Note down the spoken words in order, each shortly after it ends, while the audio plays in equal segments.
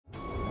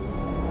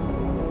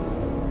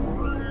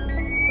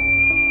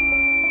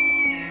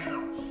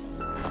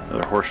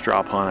horse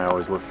drop hunt. I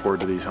always look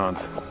forward to these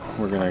hunts.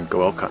 We're gonna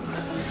go elk hunting.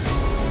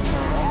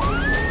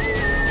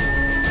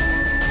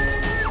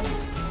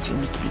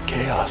 Seems to be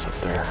chaos up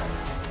there.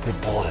 The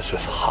bull is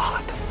just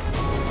hot.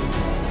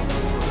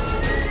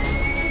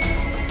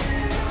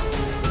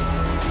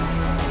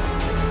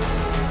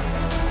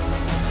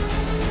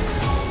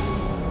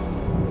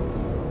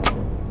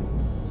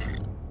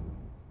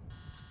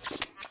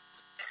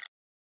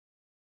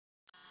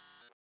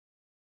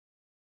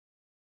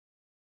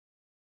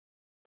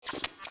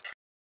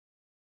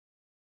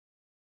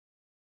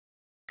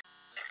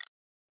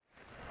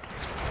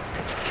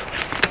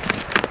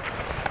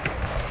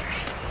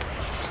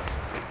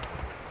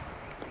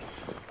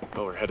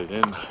 Well, we're headed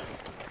in.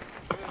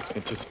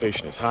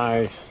 Anticipation is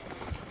high,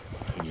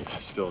 and you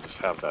still just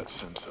have that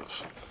sense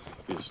of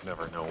you just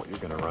never know what you're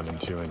going to run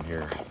into in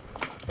here.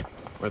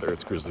 Whether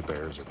it's grizzly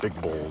bears or big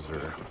bulls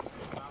or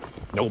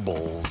no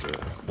bulls or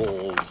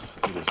wolves,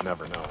 you just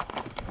never know.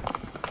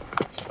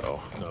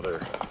 So another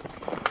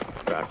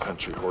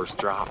backcountry horse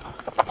drop.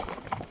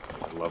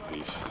 I love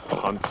these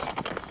hunts.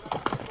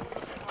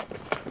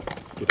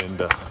 Get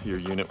into your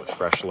unit with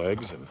fresh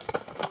legs, and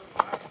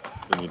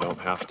then you don't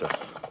have to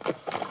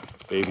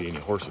baby any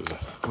horses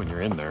when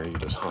you're in there. You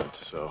just hunt.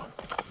 So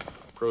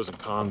pros and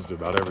cons to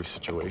about every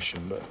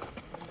situation, but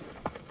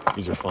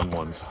these are fun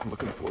ones. I'm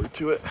looking forward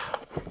to it.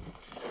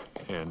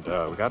 And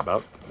we got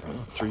about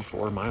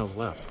 3-4 miles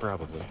left,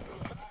 probably.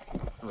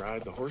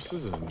 Ride the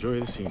horses and enjoy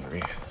the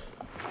scenery.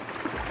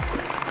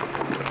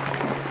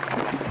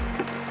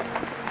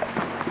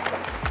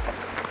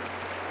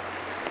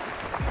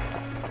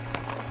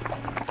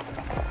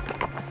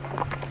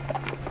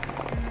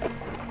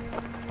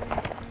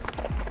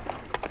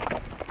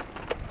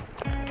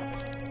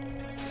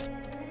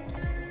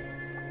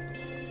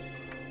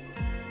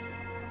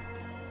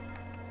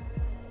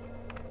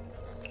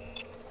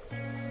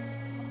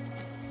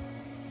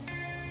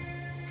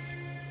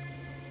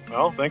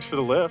 Well, thanks for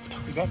the lift.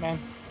 You bet, man.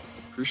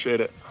 Appreciate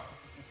it.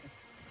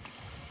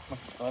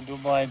 Glad to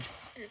oblige.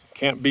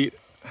 Can't beat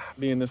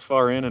being this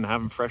far in and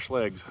having fresh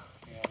legs.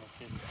 Yeah, no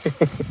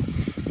kidding.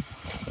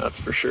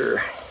 That's for sure.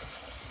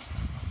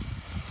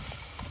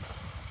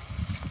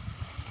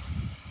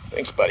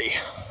 Thanks, buddy.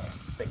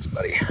 Thanks,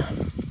 buddy.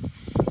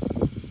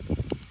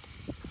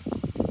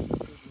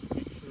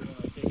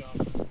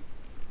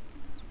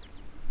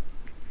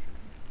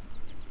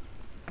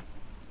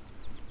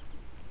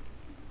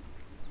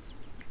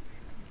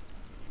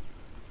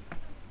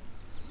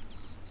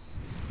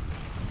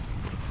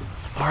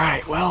 All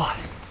right, well,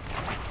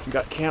 we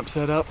got camp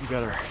set up. We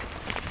got our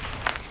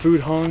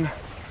food hung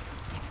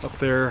up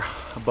there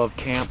above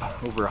camp,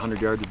 over 100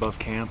 yards above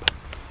camp.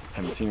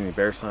 Haven't seen any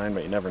bear sign,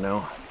 but you never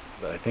know.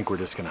 But I think we're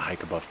just gonna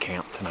hike above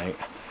camp tonight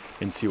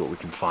and see what we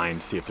can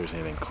find, see if there's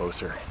anything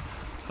closer.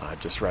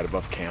 Just right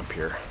above camp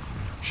here.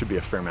 Should be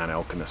a fair amount of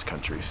elk in this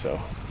country,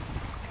 so.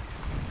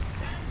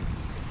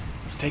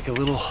 Let's take a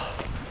little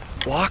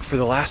walk for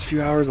the last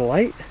few hours of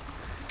light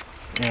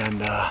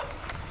and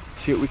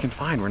see what we can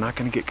find. We're not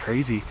gonna get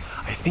crazy.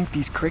 I think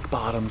these creek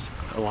bottoms,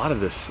 a lot of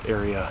this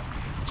area,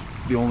 it's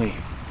the only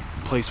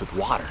place with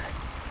water.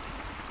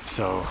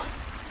 So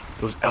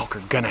those elk are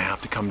gonna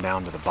have to come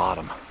down to the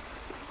bottom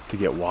to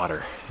get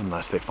water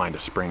unless they find a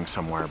spring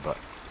somewhere, but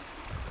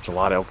there's a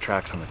lot of elk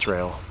tracks on the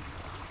trail.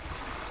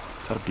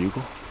 Is that a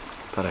bugle?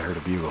 Thought I heard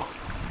a bugle.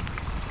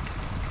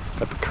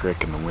 Got the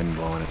creek and the wind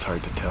blowing, it's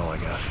hard to tell, I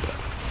guess, but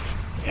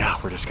yeah,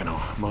 we're just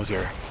gonna mosey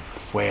our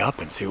way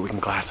up and see what we can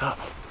glass up.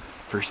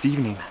 First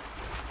evening.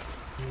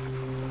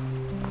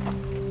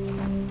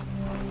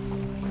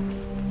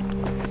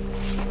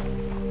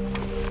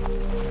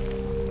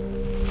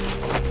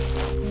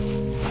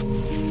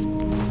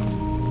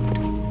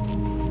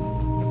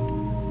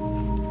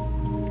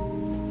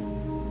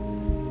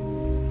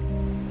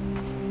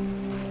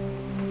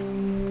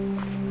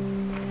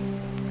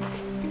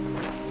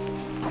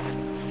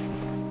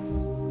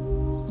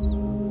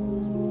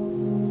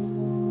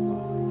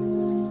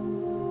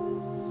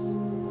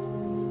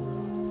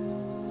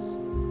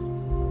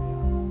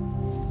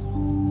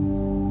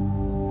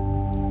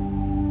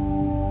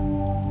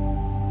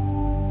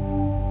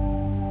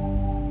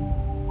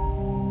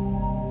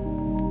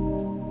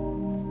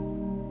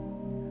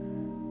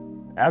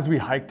 As we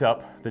hiked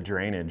up the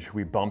drainage,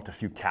 we bumped a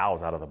few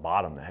cows out of the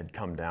bottom that had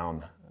come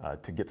down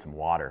to get some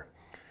water.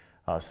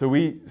 So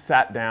we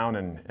sat down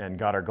and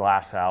got our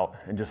glass out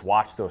and just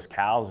watched those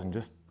cows and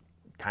just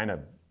kind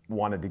of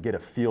wanted to get a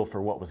feel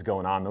for what was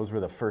going on. Those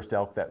were the first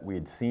elk that we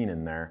had seen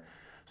in there.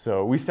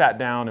 So we sat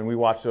down and we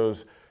watched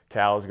those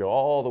cows go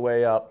all the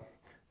way up,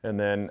 and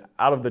then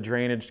out of the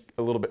drainage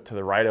a little bit to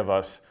the right of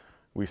us,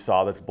 we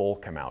saw this bull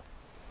come out.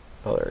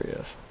 Oh, there he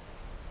is.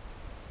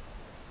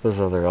 Those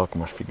other elk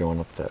must be going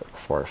up that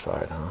far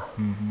side, huh?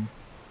 Mm-hmm.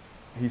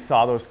 He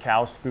saw those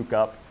cows spook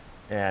up,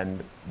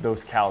 and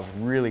those cows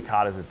really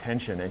caught his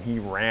attention, and he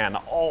ran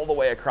all the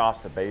way across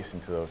the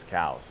basin to those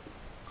cows.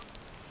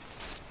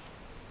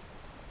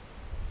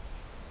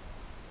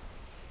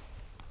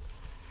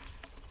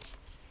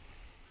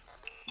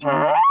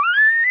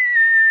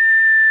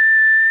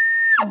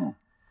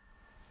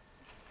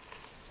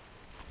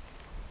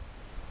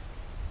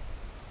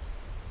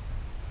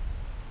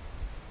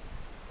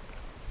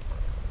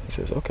 He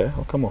says, okay,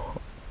 I'll come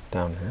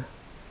down here.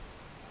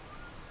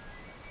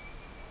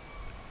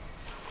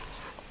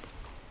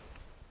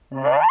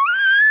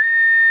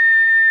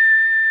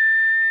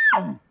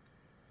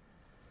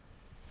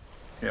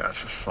 Yeah,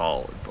 it's a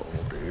solid bull,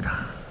 dude.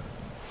 I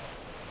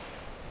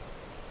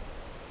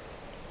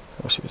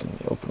wish he was in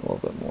the open a little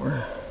bit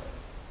more.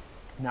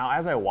 Now,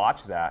 as I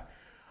watched that,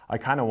 I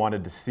kind of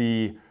wanted to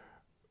see,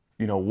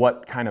 you know,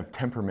 what kind of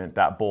temperament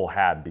that bull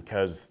had,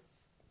 because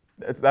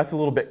that's a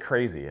little bit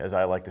crazy, as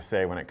I like to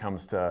say, when it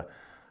comes to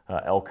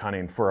elk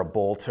hunting, for a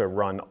bull to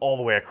run all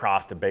the way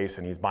across the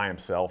basin. He's by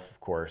himself,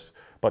 of course,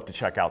 but to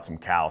check out some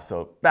cows.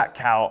 So that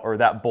cow, or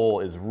that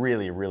bull, is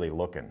really, really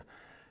looking.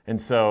 And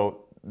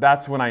so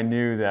that's when I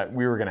knew that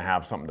we were going to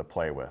have something to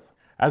play with.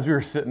 As we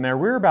were sitting there,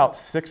 we were about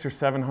 600 or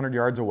 700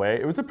 yards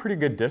away. It was a pretty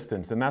good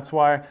distance, and that's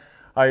why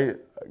I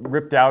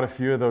ripped out a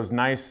few of those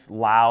nice,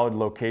 loud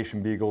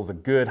location bugles, a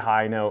good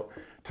high note,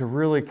 to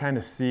really kind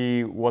of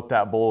see what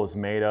that bull was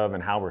made of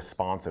and how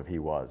responsive he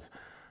was.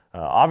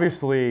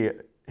 Obviously,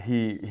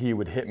 he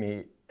would hit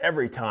me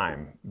every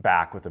time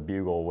back with a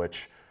bugle,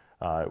 which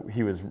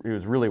he was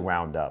really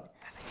wound up.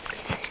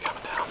 He's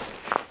coming down.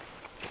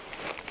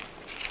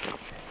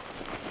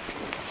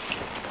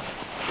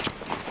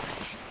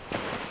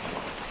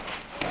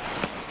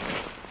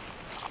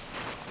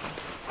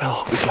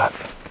 Well, we got,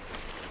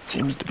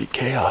 seems to be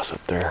chaos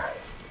up there.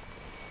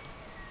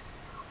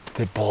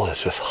 The bull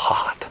is just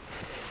hot.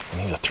 And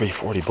he's a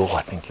 340 bull.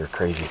 I think you're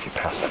crazy if you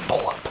pass that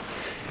bull up,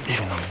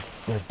 even though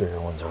there's bigger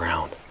ones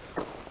around.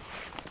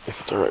 If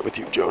it's all right with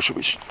you, Joe, should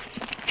we shoot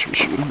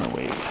him or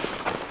wait?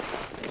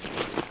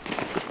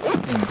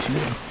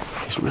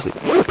 He's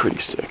really pretty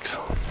sick,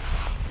 so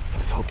I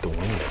just hope the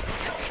wind doesn't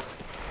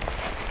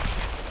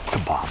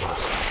kabobble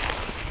us.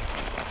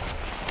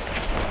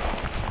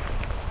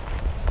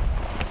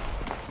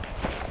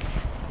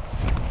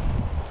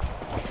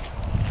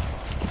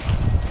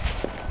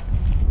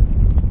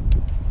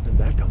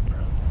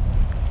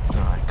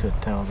 Could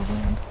tell the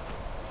wind.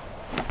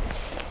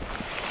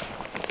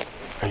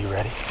 Are you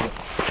ready?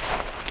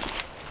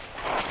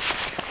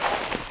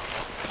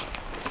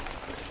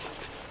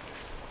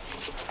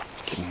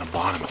 Get in the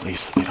bottom at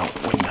least so they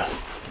don't wind us.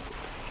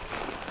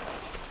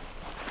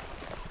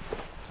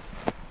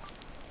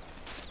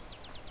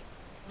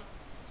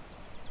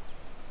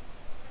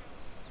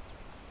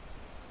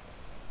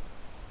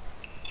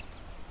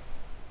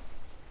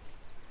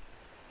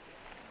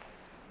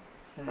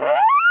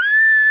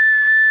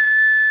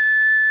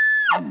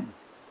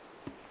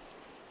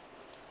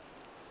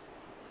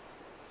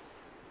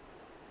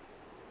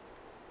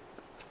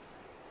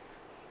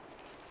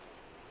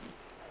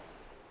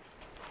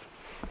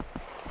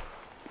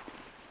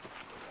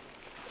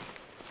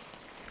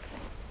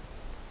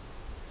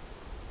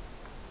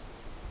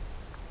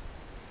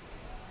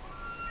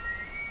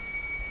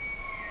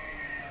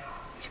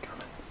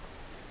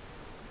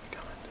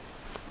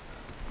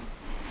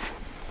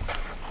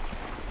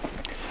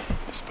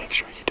 Make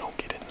sure you don't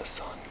get in the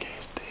sun, in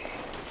case they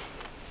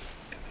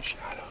in the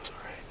shadows,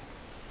 all right?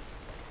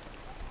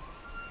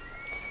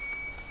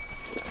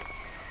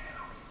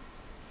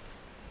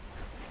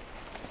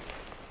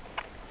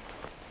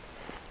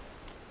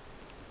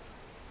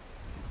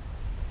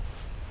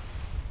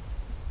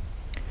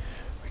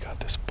 We got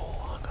this bull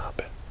hung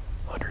up at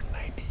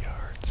 190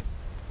 yards,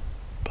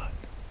 but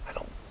I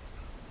don't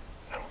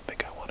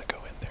think I want to go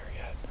in there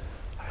yet.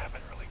 I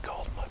haven't really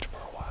called much for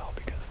a while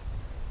because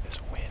this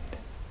wind,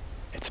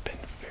 it's been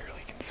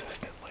fairly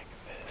consistent like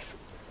this,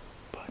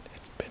 but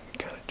it's been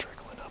kind of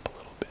trickling up a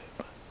little bit,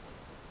 but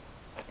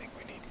I think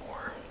we need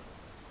more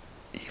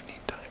evening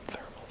time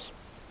thermals.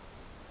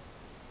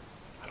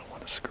 I don't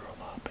want to screw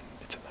them up, and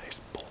it's a nice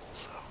bull,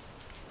 so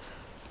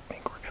I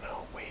think we're gonna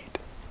wait.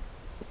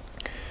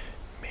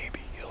 Maybe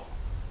he'll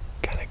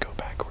kind of go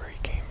back where he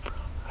came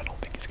from. I don't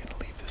think he's gonna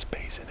leave this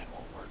basin, and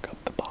we'll work up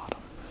the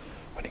bottom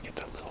when it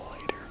gets a little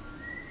later.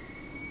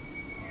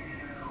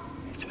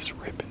 He's just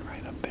ripping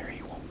right up there.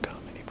 He won't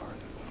come any farther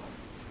though.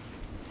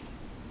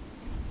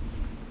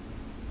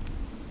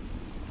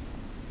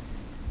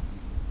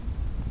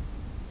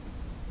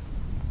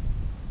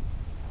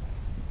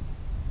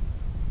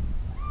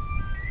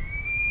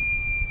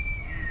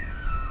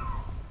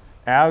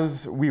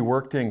 As we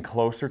worked in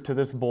closer to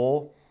this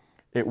bull,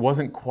 it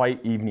wasn't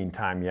quite evening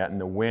time yet, and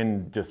the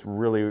wind just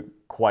really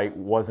quite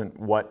wasn't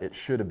what it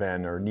should have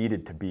been or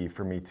needed to be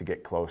for me to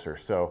get closer.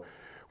 So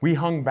we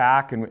hung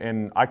back,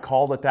 and I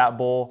called at that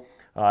bull.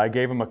 I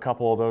gave him a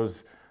couple of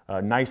those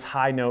nice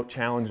high note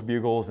challenge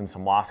bugles and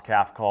some lost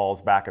calf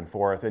calls back and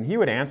forth, and he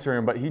would answer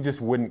him, but he just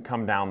wouldn't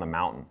come down the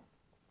mountain.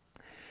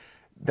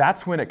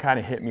 That's when it kind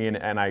of hit me,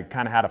 and I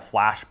kind of had a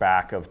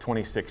flashback of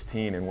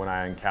 2016 and when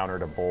I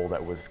encountered a bull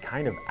that was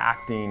kind of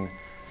acting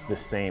the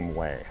same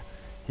way.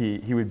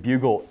 He would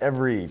bugle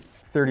every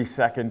 30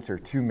 seconds or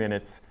 2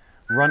 minutes,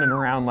 running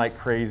around like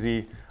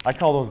crazy. I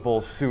call those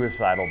bulls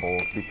suicidal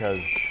bulls because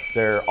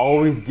they're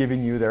always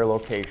giving you their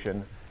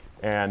location,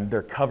 and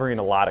they're covering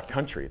a lot of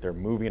country. They're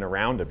moving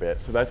around a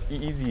bit, so that's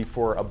easy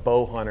for a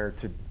bow hunter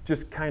to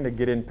just kind of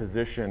get in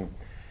position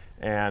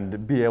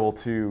and be able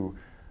to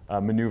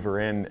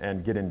maneuver in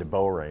and get into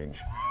bow range.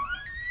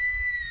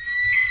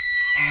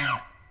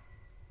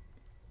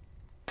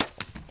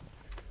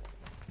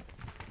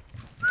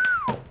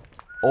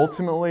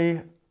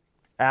 Ultimately,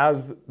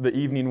 as the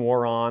evening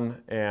wore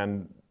on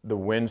and the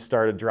wind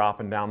started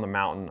dropping down the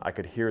mountain, I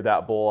could hear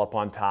that bull up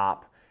on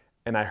top,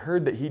 and I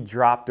heard that he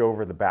dropped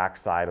over the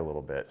backside a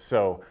little bit.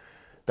 So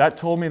that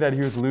told me that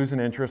he was losing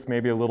interest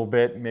maybe a little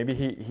bit. Maybe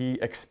he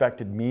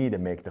expected me to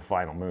make the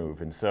final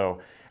move. And so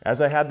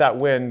as I had that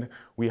wind,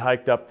 we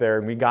hiked up there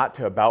and we got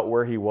to about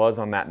where he was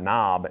on that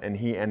knob, and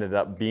he ended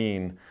up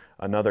being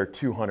another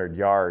 200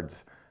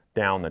 yards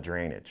down the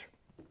drainage.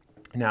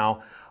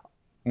 Now,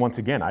 once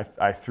again,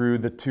 I threw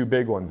the two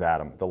big ones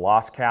at him, the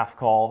lost calf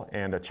call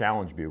and a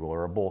challenge bugle,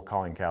 or a bull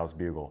calling cow's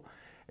bugle.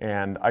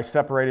 And I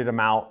separated him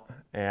out,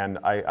 and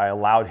I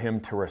allowed him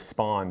to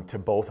respond to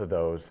both of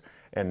those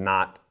and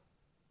not,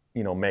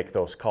 make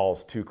those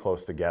calls too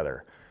close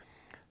together.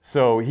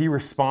 So he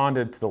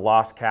responded to the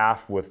lost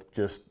calf with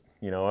just,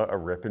 a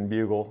rip and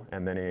bugle,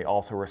 and then he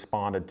also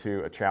responded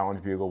to a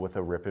challenge bugle with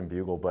a rip and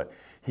bugle, but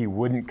he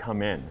wouldn't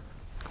come in.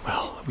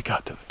 Well, we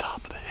got to the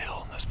top of the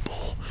hill, and this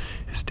bull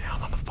is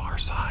down on the far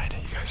side.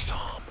 You guys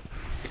saw him,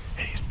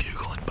 and he's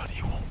bugling, but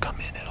he won't come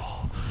in at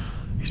all.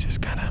 He's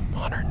just kind of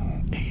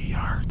 180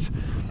 yards,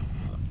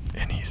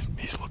 and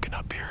he's looking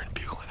up here and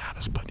bugling at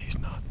us, but he's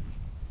not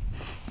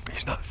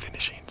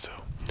finishing. So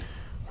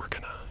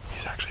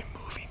he's actually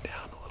moving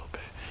down a little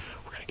bit.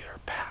 We're gonna get our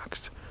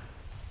packs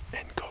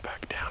and go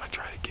back down and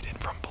try to get in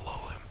from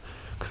below him,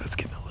 because it's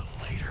getting a little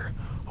later.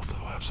 Hopefully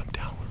we'll have some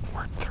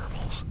downward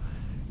thermals.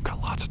 Got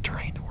lots of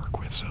terrain to work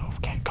with, so if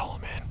we can't call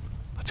him in,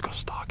 let's go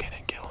stalk in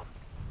and kill him.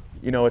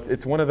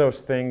 It's one of those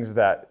things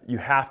that you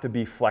have to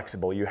be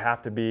flexible. You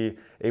have to be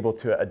able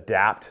to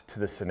adapt to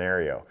the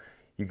scenario.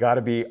 You got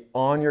to be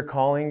on your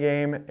calling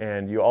game,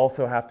 and you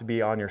also have to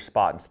be on your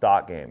spot and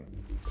stalk game.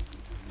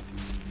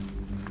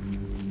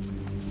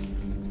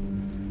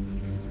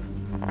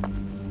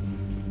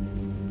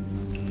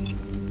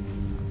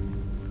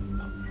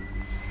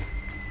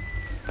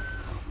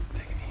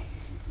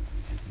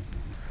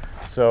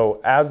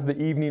 So as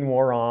the evening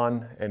wore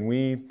on and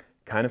we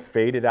kind of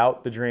faded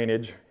out the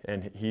drainage,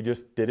 and he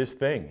just did his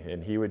thing,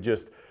 and he would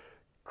just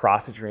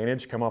cross a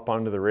drainage, come up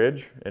onto the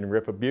ridge and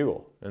rip a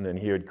bugle, and then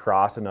he would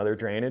cross another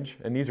drainage,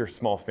 and these are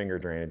small finger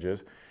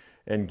drainages,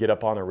 and get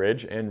up on a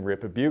ridge and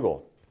rip a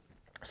bugle.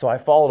 So I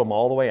followed him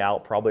all the way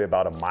out, probably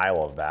about a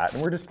mile of that,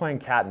 and we're just playing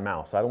cat and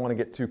mouse. I don't want to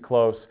get too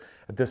close.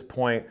 At this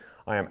point,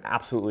 I am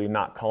absolutely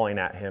not calling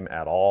at him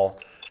at all,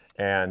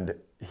 and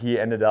he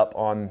ended up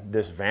on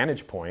this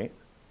vantage point,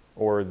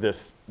 or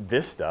this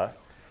vista,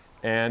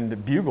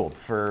 and bugled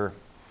for,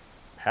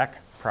 heck,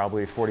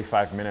 probably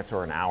 45 minutes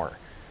or an hour.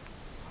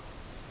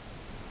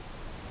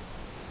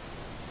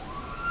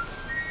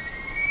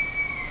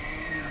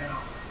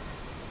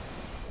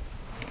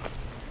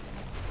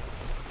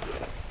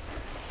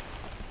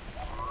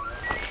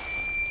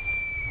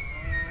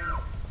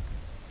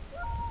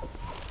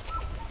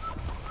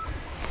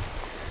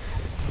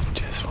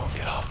 Just won't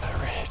get off that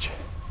ridge.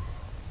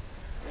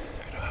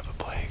 We don't have a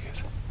play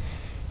because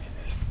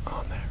it is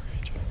on that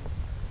ridge.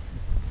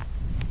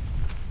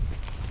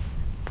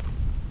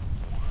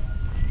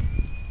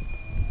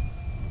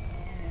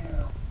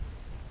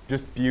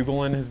 Just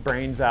bugling his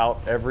brains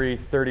out every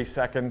 30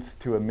 seconds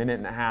to a minute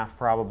and a half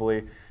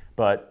probably,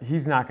 but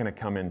he's not going to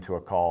come into a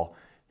call.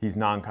 He's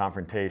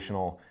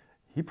non-confrontational.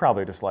 He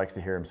probably just likes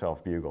to hear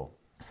himself bugle.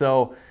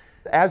 So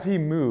as he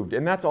moved,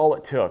 and that's all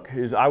it took,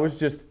 is I was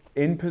just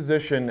in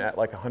position at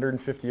like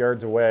 150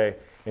 yards away,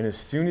 and as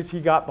soon as he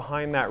got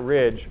behind that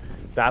ridge,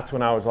 that's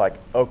when I was like,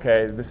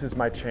 okay, this is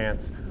my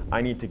chance.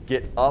 I need to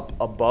get up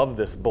above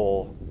this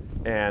bull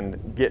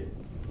and get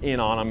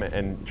in on him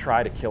and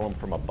try to kill him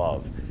from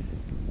above.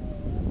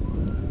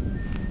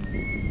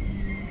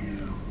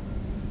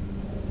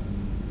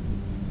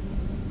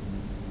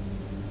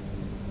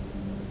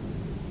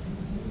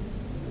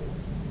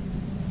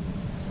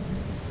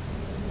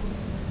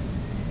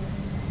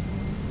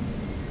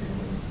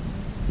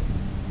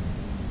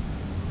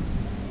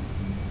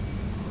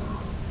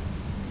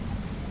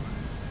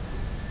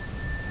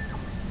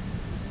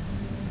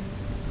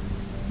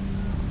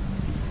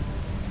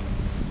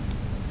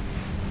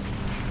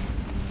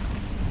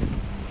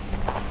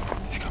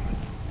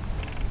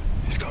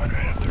 He's going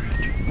right up the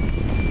ridge.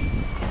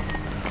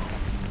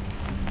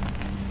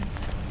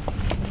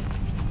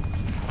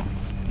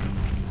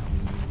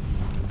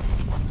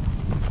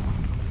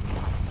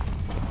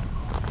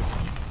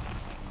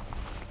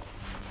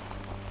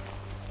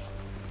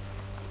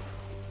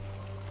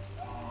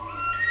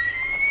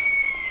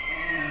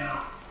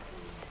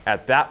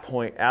 At that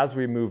point, as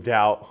we moved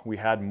out, we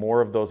had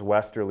more of those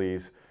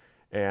westerlies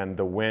and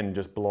the wind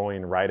just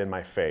blowing right in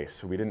my face.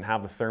 So we didn't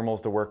have the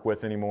thermals to work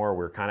with anymore. We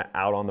were kind of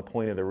out on the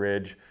point of the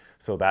ridge.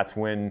 So that's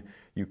when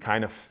you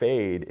kind of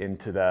fade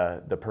into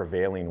the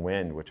prevailing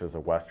wind, which is a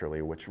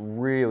westerly, which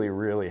really,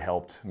 really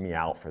helped me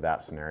out for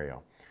that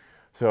scenario.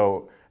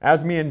 So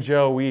as me and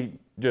Joe, we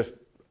just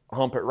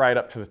hump it right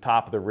up to the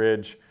top of the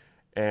ridge,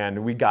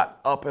 And we got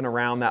up and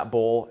around that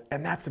bull,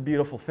 and that's the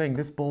beautiful thing.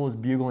 This bull is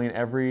bugling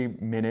every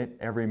minute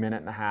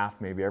and a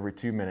half, maybe every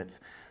 2 minutes.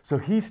 So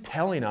he's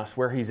telling us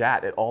where he's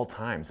at all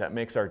times. That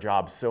makes our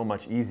job so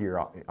much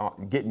easier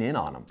getting in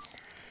on him.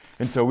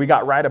 And so we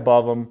got right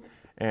above him,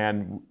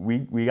 and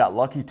we got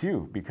lucky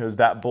too, because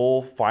that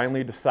bull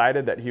finally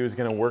decided that he was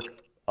gonna work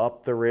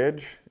up the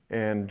ridge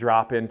and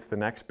drop into the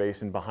next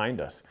basin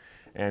behind us.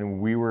 And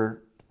we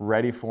were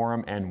ready for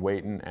him and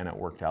waiting, and it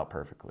worked out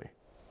perfectly.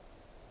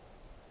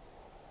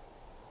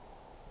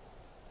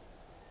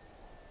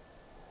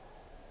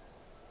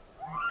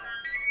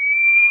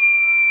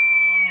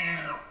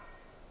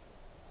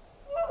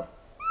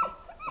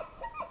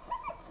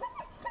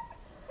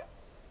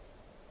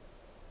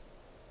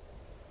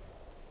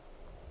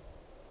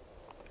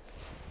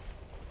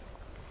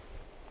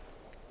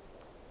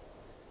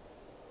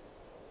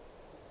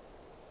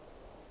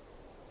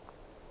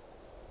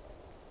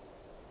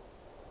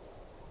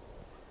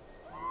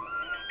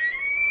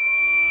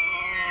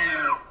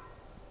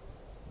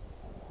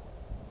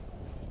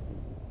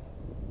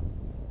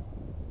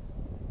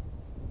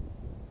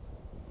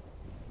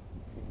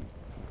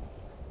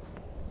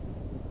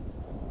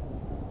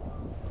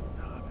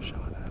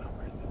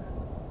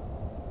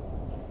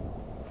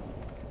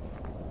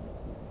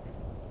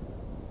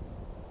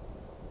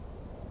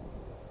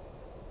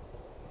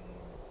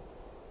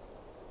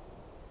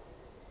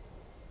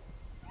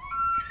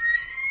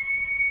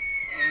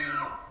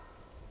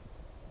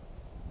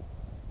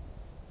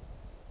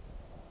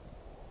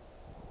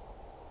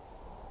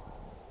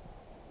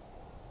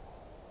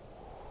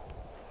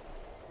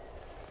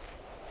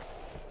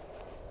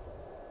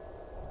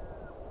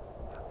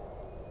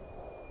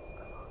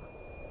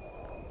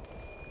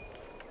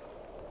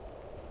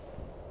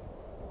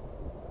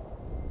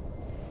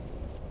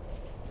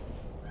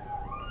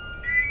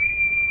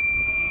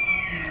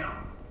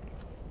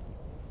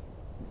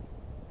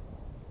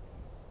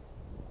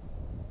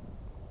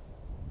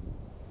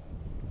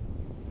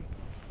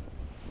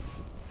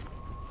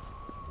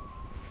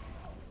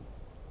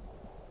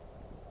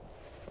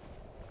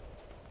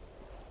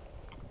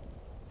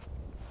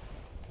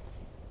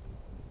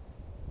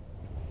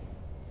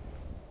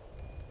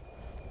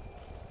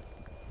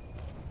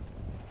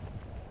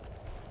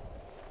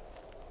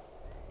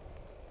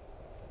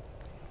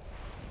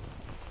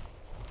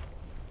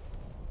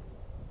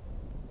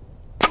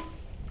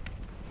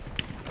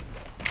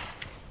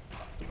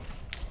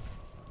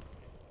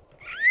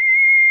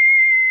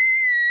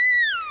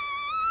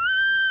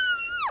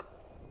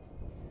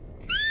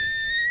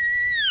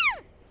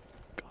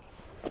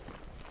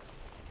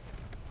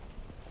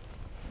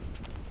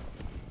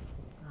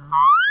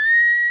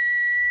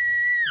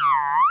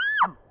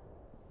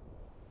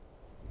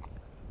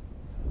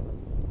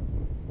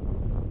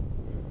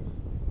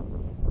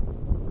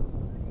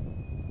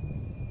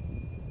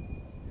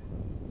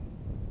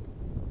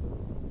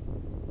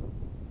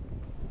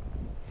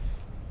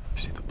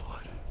 See the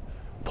blood?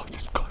 Blood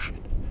is gushing.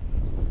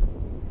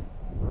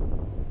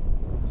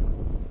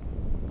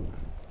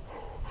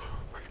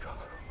 Where'd he go?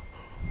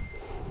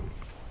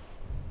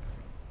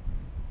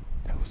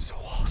 That was so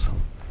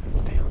awesome.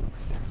 Stay on him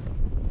right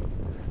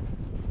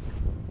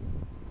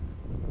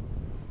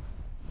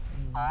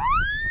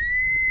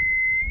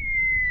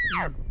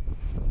there.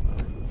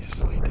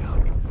 Just lay down.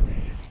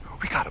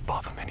 We got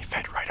above him and he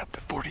fed right up to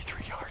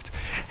 43 yards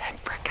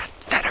and frickin'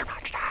 center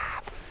matched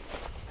up.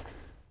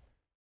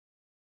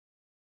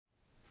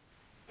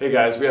 Hey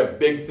guys, we have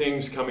big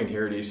things coming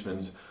here at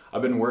Eastmans.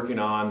 I've been working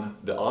on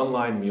the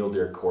online mule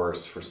deer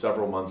course for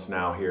several months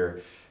now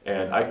here,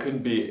 and I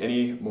couldn't be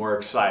any more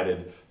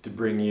excited to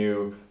bring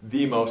you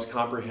the most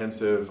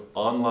comprehensive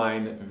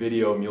online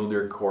video mule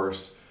deer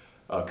course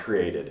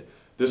created.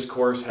 This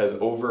course has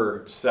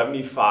over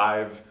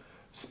 75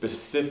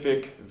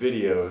 specific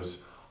videos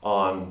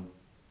on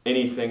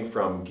anything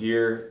from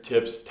gear,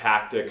 tips,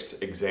 tactics,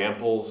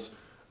 examples,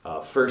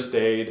 first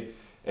aid,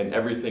 and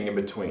everything in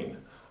between.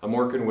 I'm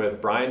working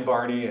with Brian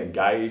Barney and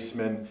Guy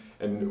Eastman,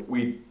 and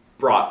we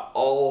brought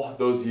all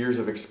those years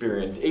of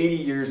experience, 80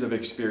 years of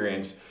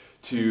experience,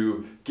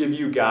 to give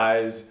you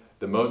guys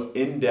the most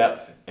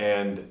in-depth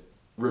and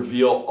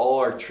reveal all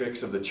our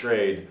tricks of the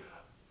trade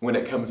when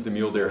it comes to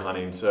mule deer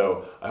hunting.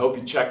 So I hope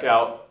you check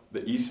out the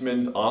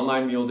Eastmans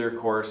online mule deer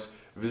course.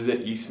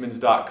 Visit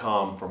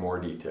eastmans.com for more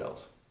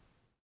details.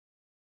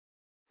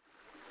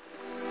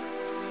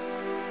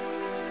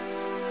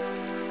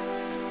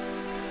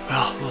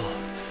 Well, a little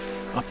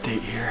update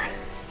here.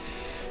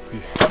 We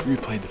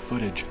replayed the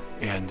footage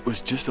and it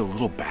was just a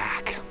little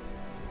back.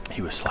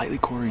 He was slightly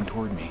quartering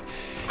toward me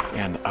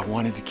and I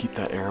wanted to keep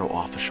that arrow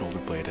off the shoulder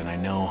blade, and I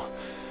know,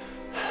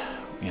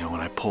 when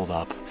I pulled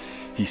up,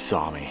 he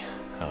saw me.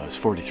 It was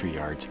 43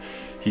 yards.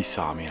 He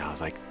saw me and I was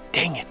like,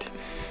 dang it.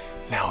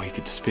 Now he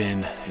could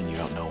spin and you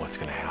don't know what's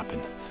gonna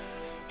happen.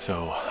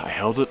 So I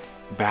held it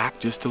back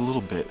just a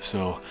little bit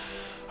so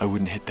I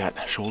wouldn't hit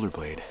that shoulder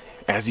blade.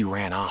 As he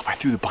ran off, I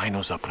threw the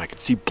binos up and I could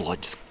see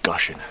blood just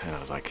gushing. And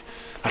I was like,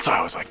 that's why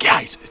I was like, yeah,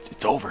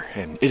 it's over.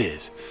 And it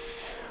is.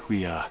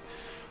 We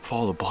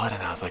followed the blood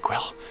and I was like,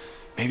 well,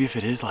 maybe if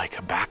it is like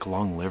a back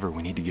lung liver,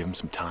 we need to give him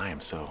some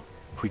time. So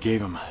we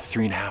gave him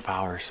 3.5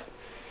 hours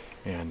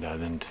and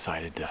then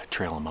decided to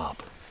trail him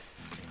up.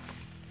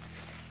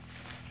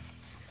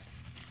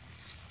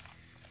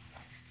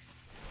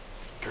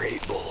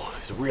 Great bull.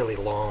 He's really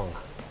long.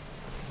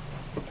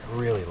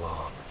 Really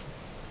long.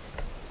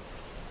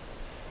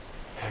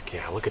 Heck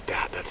yeah, look at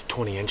that. That's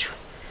 20-inch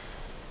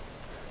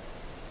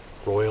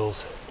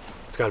royals.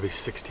 It's got to be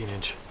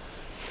 16-inch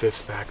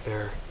fifths back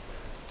there.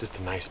 Just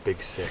a nice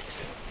big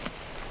 6.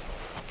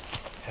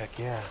 Heck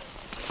yeah.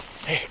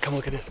 Hey, come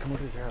look at this. Come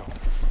look at this arrow.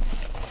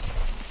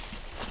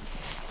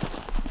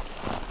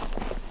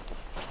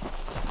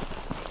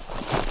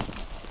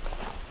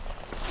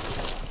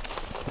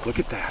 Look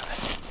at that.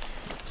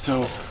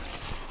 So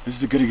this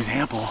is a good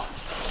example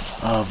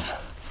of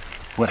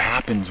what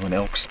happens when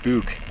elk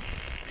spook.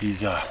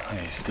 He's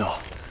still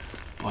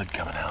blood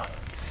coming out.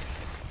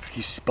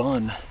 He's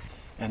spun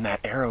and that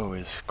arrow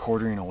is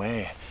quartering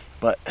away.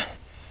 But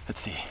let's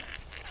see,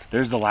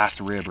 there's the last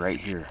rib right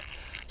here.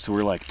 So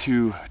we're like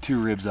two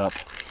ribs up,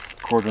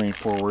 quartering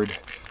forward.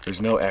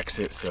 There's no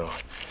exit, so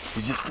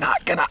he's just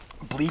not gonna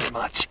bleed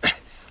much.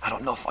 I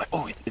don't know if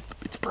oh,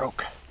 it's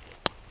broke.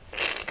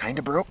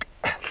 Kinda broke.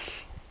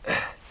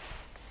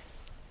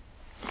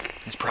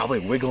 It's probably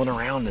wiggling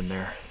around in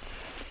there,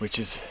 which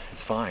is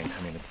fine.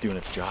 I mean, it's doing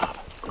its job.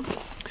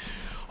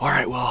 All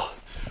right, well,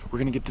 we're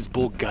gonna get this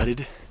bull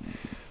gutted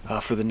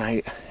for the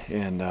night,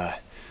 and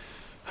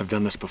I've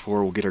done this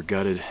before. We'll get her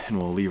gutted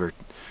and we'll leave her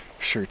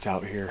shirts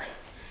out here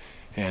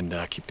and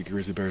keep the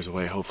grizzly bears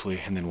away,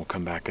 hopefully, and then we'll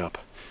come back up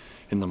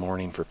in the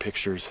morning for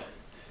pictures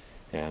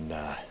and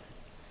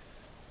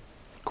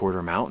quarter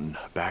them out and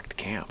back to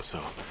camp. So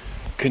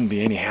couldn't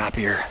be any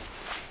happier.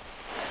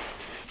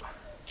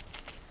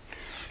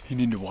 You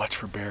need to watch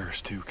for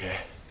bears too, okay?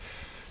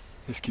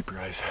 Just keep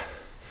your eyes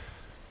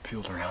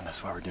peeled around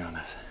us while we're doing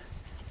this.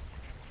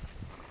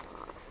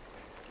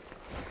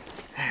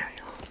 There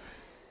you go.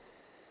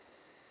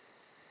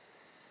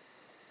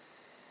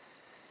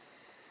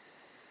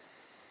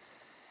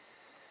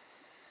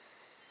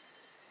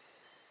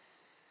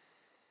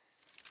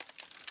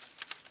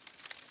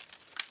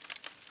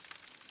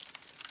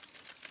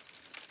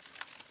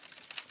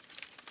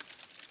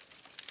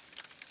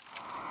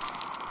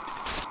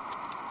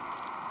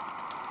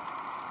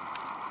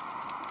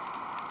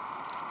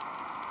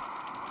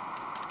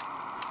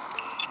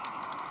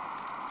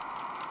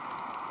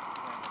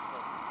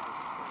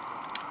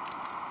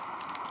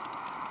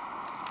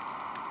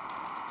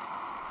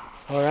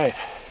 All right,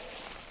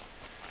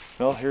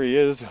 well, here he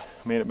is.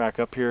 Made it back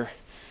up here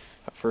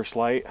at first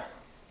light.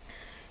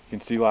 You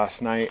can see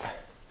last night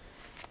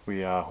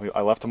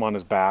I left him on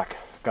his back,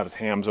 got his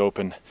hams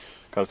open,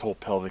 got his whole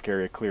pelvic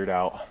area cleared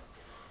out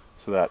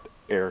so that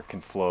air can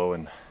flow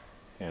and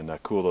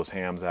cool those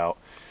hams out.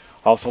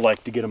 I also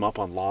like to get him up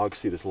on logs.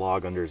 See this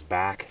log under his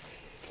back?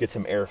 Get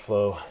some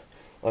airflow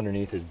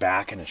underneath his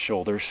back and his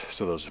shoulders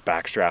so those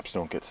back straps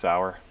don't get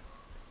sour.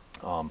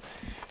 And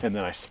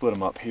then I split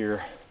him up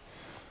here.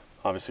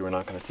 Obviously, we're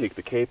not going to take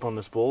the cape on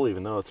this bull,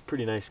 even though it's a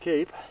pretty nice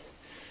cape,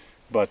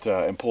 but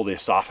and pull the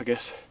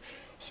esophagus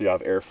so you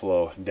have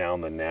airflow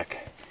down the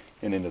neck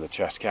and into the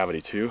chest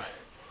cavity too.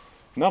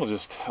 And that'll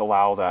just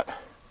allow that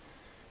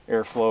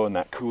airflow and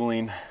that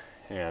cooling.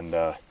 And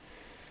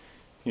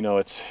you know,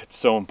 it's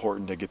so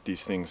important to get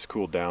these things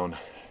cooled down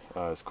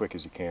as quick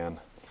as you can.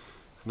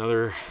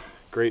 Another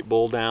great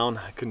bull down.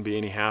 I couldn't be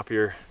any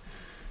happier.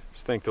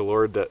 Just thank the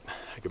Lord that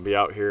I can be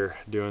out here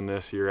doing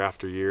this year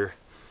after year.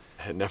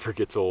 It never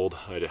gets old.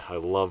 I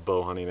love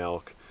bow hunting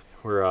elk.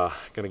 We're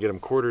gonna get them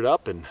quartered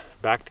up and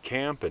back to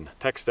camp and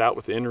text out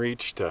with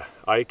inReach to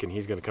Ike, and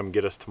he's gonna come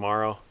get us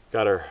tomorrow.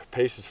 Got our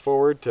paces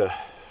forward to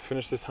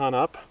finish this hunt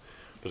up,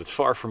 but it's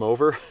far from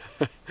over.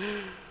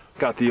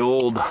 Got the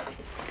old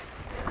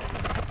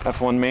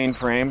F1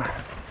 mainframe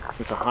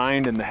with the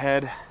hind and the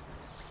head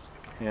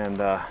and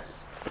a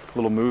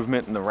little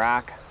movement in the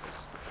rack.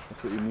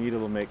 That's what you need.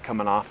 It'll make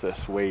coming off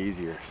this way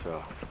easier.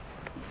 So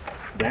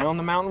down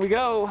the mountain we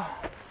go.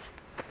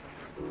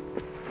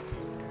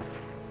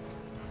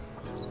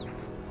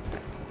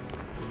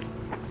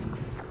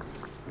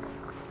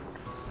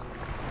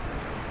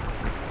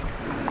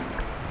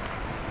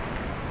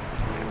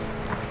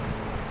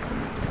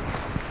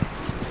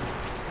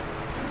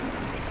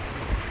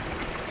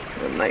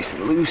 Nice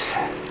and loose. A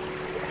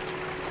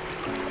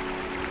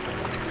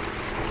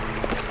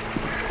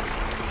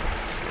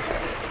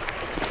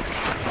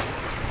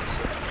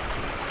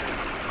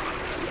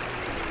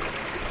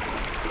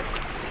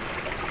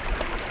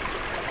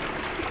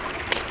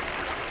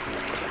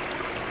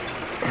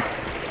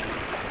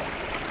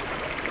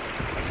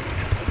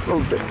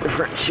little bit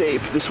different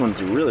shape. This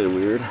one's really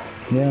weird.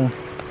 Yeah.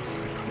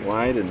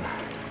 Wide, and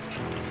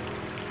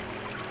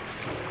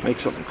make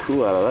something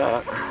cool out of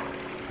that.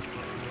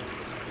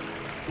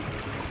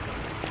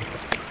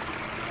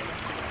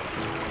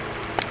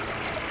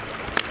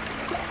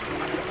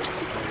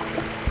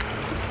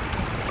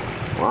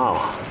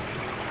 Wow,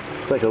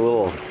 it's like a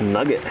little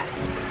nugget.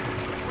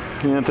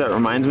 You know what that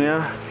reminds me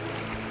of?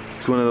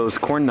 It's one of those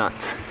corn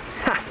nuts.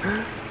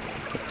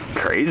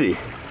 crazy.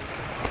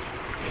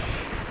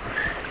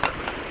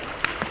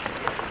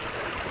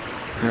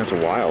 That's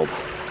wild.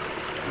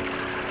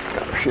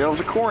 Got our shelves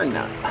of corn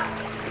nut.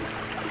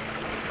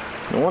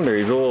 No wonder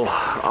he's a little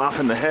off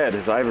in the head.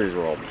 His ivories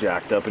were all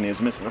jacked up and he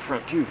was missing a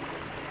front tooth.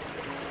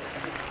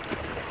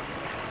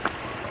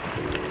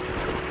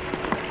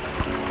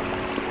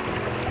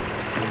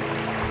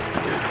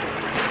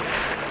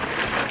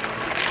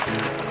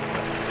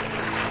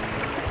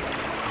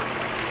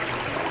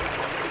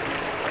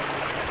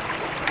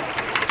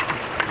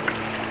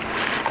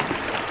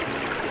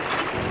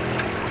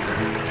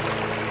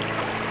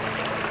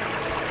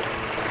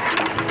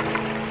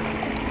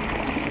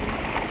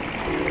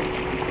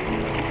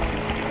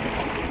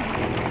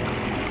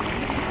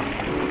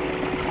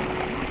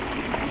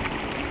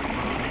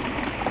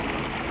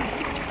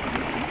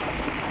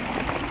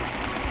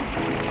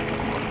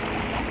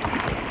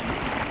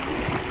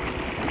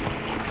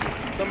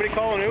 Somebody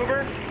call an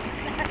Uber?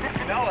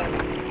 No,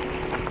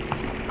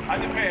 I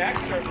have to pay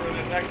extra for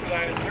this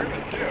expedited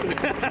service too.